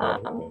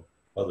 Okay.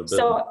 Other business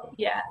So pages.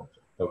 yeah.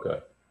 Okay.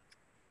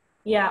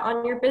 Yeah,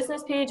 on your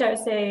business page, I would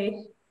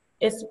say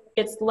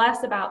it's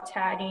less about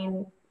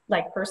tagging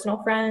like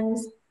personal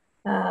friends.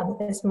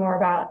 It's more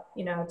about,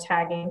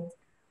 tagging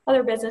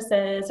other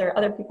businesses or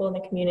other people in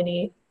the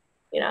community,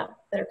 that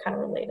are kind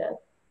of related.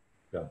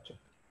 Gotcha.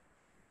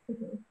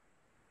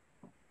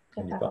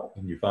 Mm-hmm.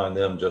 Can you find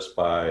them just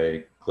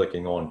by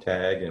clicking on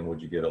tag, and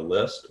would you get a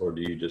list, or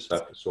do you just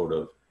have to sort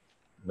of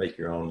make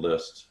your own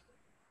list?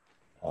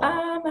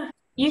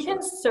 You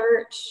can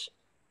search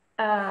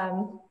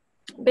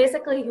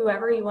basically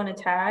whoever you want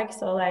to tag.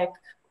 So like,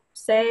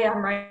 say I'm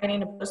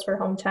writing a post for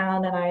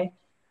Hometown and I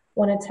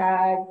want to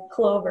tag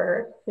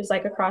Clover, who's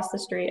like across the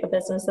street, a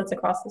business that's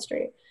across the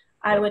street.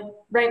 I would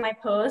write my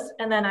post,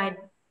 and then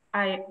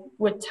I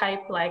would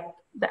type like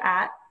the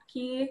 @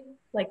 key,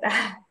 like the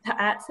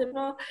 @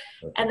 symbol,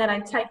 and then I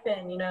type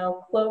in,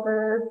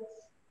 Clover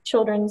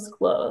children's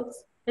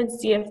clothes, and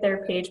see if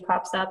their page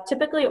pops up.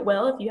 Typically it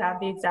will if you have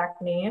the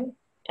exact name,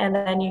 and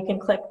then you can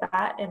click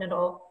that and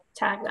it'll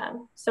tag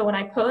them. So when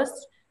I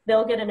post,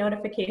 they'll get a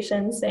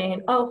notification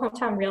saying, oh,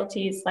 Hometown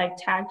Realty's like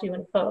tagged you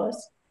in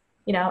post,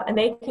 and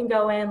they can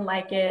go in,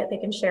 like it, they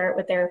can share it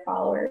with their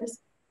followers,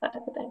 that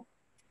type of thing.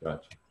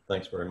 Gotcha.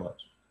 Thanks very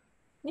much.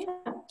 Yeah.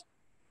 All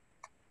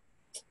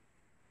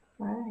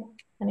right.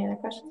 Any other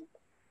questions?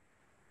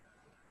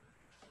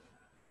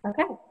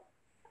 Okay.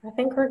 I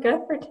think we're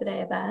good for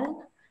today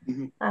then.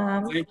 Thank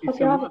you hope so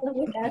you all much. have a good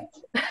weekend.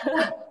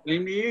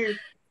 Same to you.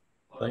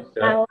 Thanks, I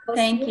Kat. will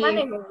Thank see you.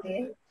 Monday,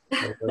 maybe.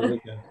 Have a good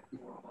weekend.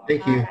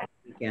 Thank you.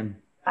 Again.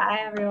 Bye,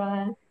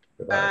 everyone.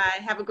 Goodbye. Bye.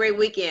 Have a great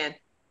weekend.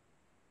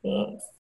 Thanks.